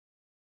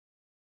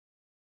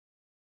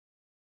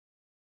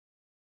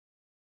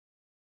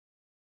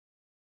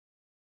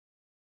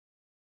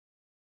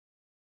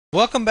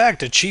Welcome back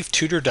to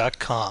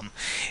ChiefTutor.com.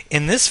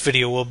 In this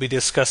video we'll be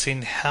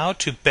discussing how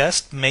to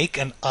best make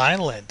an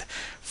island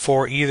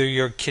for either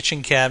your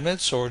kitchen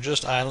cabinets or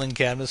just island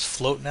cabinets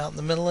floating out in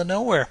the middle of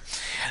nowhere.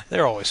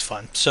 They're always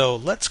fun. So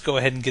let's go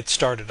ahead and get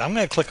started. I'm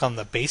going to click on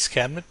the base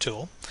cabinet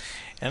tool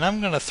and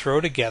I'm going to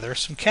throw together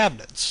some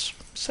cabinets.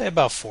 Say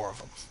about 4 of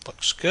them.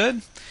 Looks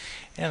good.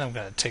 And I'm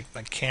going to take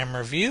my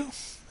camera view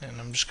and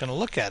I'm just going to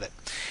look at it.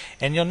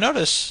 And you'll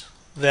notice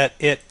that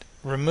it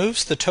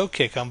removes the toe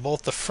kick on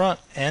both the front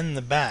and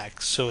the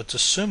back, so it's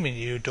assuming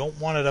you don't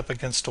want it up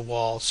against a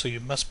wall, so you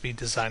must be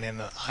designing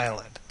an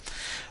island.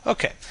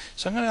 Okay,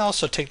 so I'm going to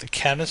also take the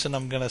cabinets and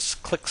I'm going to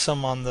click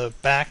some on the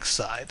back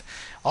side.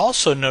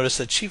 Also notice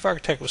that Chief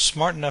Architect was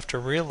smart enough to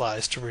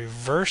realize to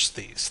reverse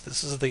these.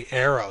 This is the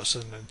arrows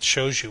and it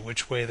shows you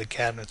which way the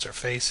cabinets are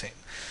facing.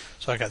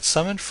 So I got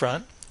some in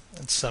front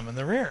and some in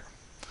the rear.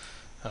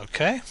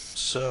 Okay,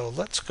 so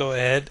let's go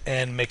ahead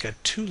and make a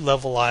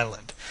 2-level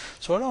island.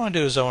 So what I want to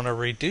do is I want to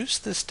reduce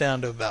this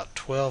down to about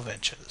 12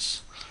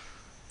 inches.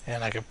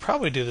 And I could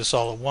probably do this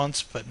all at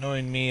once, but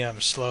knowing me, I'm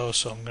slow,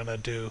 so I'm going to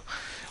do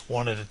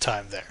one at a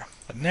time there.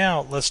 But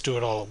now let's do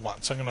it all at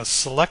once. I'm going to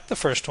select the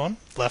first one,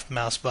 left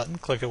mouse button,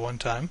 click it one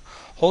time,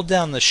 hold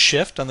down the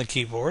shift on the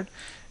keyboard,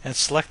 and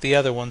select the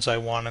other ones I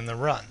want in the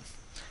run.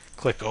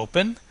 Click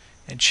open,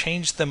 and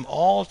change them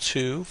all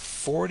to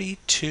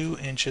 42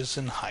 inches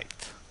in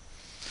height.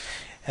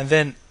 And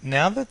then,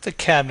 now that the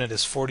cabinet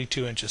is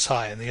 42 inches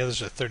high and the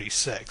others are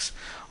 36,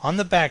 on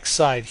the back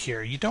side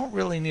here, you don't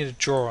really need a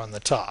drawer on the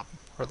top.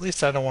 Or at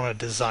least I don't want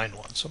to design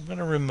one, so I'm going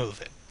to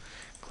remove it.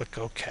 Click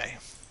OK.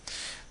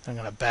 I'm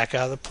going to back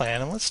out of the plan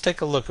and let's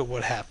take a look at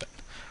what happened.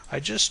 I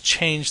just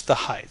changed the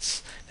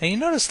heights. Now you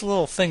notice the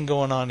little thing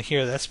going on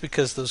here. That's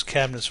because those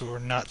cabinets were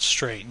not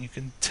straight. And you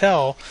can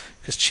tell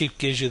because Chief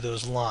gives you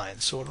those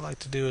lines. So what I'd like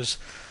to do is,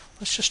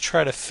 let's just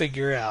try to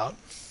figure out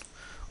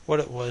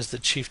what it was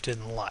that Chief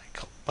didn't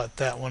like. But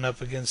that one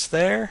up against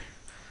there,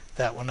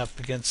 that one up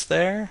against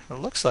there. It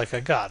looks like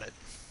I got it.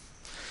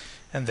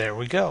 And there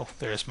we go.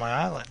 There's my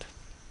island.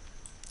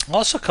 I'll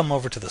also come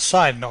over to the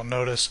side and I'll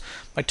notice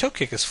my toe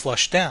kick is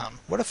flush down.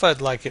 What if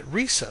I'd like it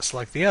recessed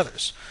like the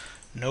others?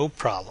 No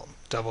problem.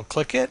 Double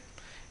click it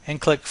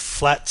and click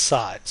flat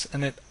sides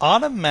and it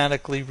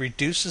automatically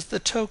reduces the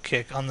toe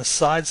kick on the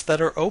sides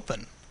that are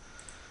open,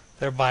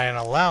 thereby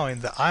allowing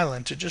the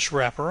island to just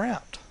wrap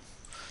around.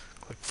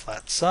 Click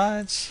flat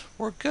sides.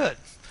 We're good.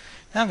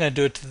 Now I'm going to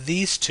do it to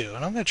these two,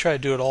 and I'm going to try to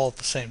do it all at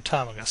the same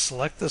time. I'm going to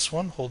select this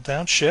one, hold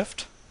down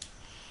Shift,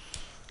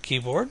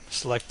 keyboard,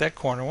 select that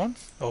corner one,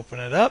 open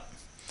it up,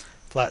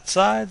 flat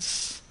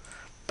sides,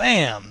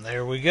 bam,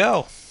 there we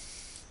go.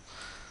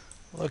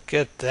 Look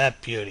at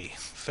that beauty.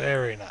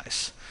 Very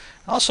nice.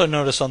 Also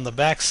notice on the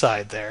back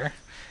side there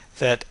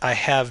that I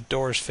have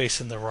doors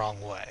facing the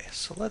wrong way.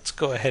 So let's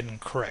go ahead and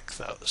correct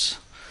those.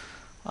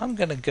 I'm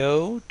going to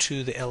go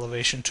to the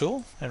elevation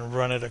tool and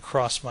run it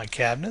across my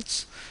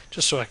cabinets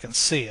just so I can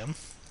see them.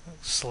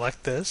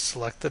 Select this,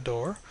 select the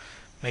door,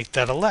 make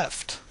that a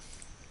left.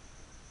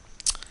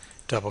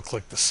 Double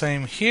click the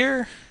same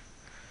here,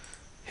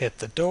 hit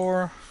the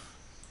door,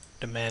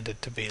 demand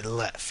it to be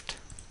left.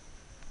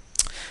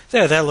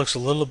 There, that looks a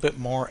little bit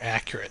more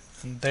accurate.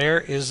 And there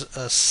is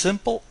a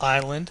simple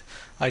island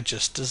I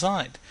just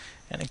designed.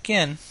 And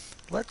again,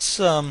 let's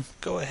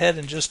go ahead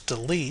and just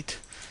delete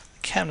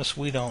cabinets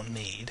we don't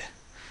need,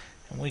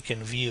 and we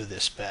can view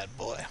this bad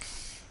boy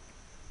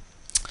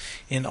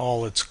in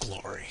all its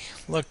glory.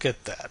 Look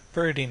at that,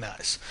 pretty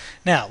nice.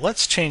 Now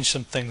let's change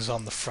some things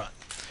on the front.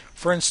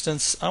 For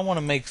instance, I want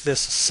to make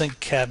this a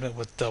sink cabinet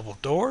with double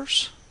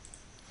doors,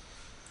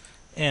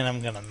 and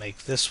I'm going to make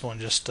this one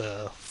just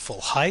a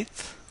full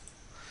height.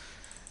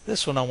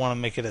 This one I want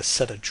to make it a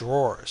set of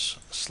drawers.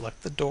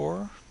 Select the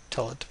door,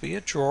 tell it to be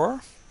a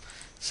drawer,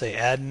 say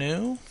add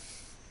new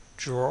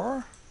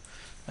drawer,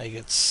 make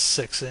it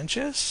 6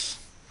 inches,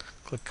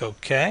 click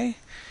OK,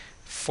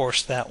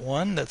 force that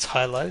one that's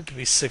highlighted to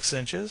be 6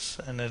 inches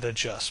and it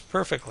adjusts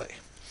perfectly.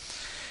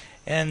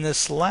 And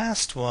this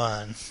last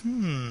one,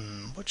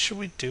 what should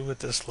we do with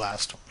this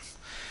last one?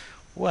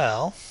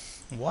 Well,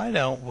 why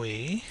don't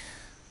we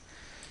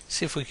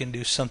see if we can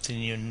do something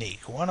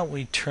unique. Why don't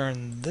we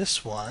turn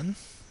this one,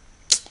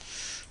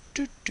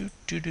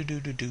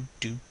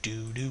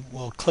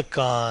 we'll click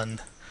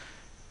on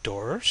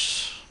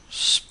doors,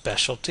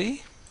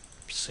 specialty,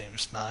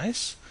 seems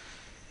nice.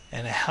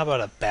 And how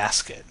about a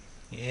basket?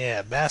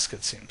 Yeah,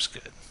 basket seems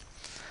good.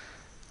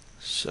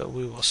 So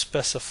we will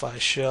specify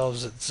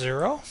shelves at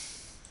 0.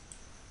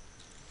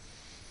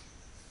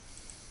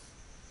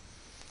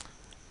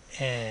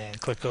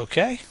 And click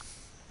OK.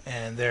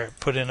 And there it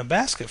put in a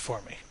basket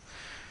for me.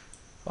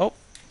 Oh,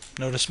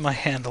 notice my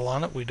handle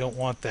on it. We don't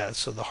want that.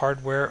 So the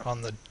hardware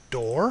on the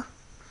door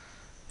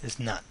is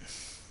none.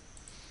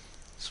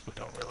 So we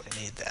don't really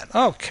need that.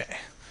 Okay.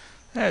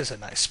 There's a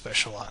nice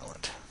special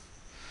island.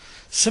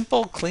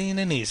 Simple, clean,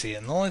 and easy.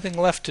 And the only thing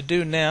left to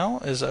do now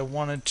is I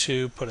wanted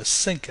to put a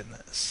sink in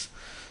this.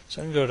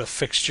 So I'm going to go to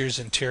Fixtures,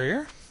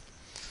 Interior.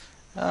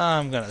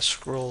 I'm going to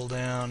scroll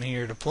down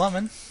here to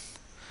Plumbing.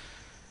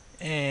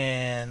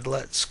 And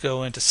let's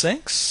go into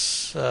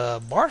sinks.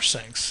 Bar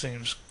sinks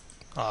seems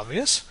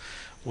obvious.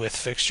 With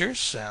fixtures,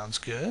 sounds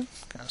good.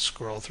 Kind of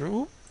scroll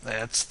through.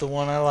 That's the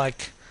one I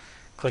like.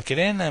 Click it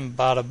in and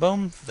bada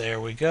boom, there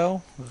we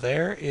go.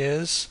 There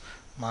is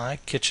my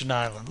kitchen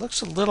island.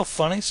 Looks a little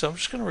funny, so I'm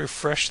just going to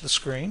refresh the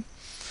screen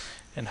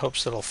in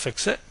hopes that it'll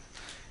fix it.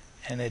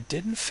 And it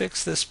didn't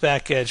fix this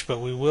back edge, but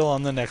we will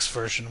on the next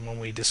version when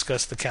we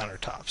discuss the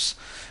countertops.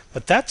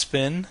 But that's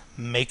been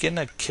making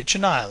a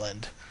kitchen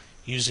island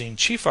using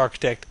Chief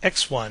Architect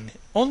X1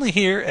 only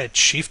here at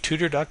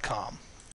ChiefTutor.com.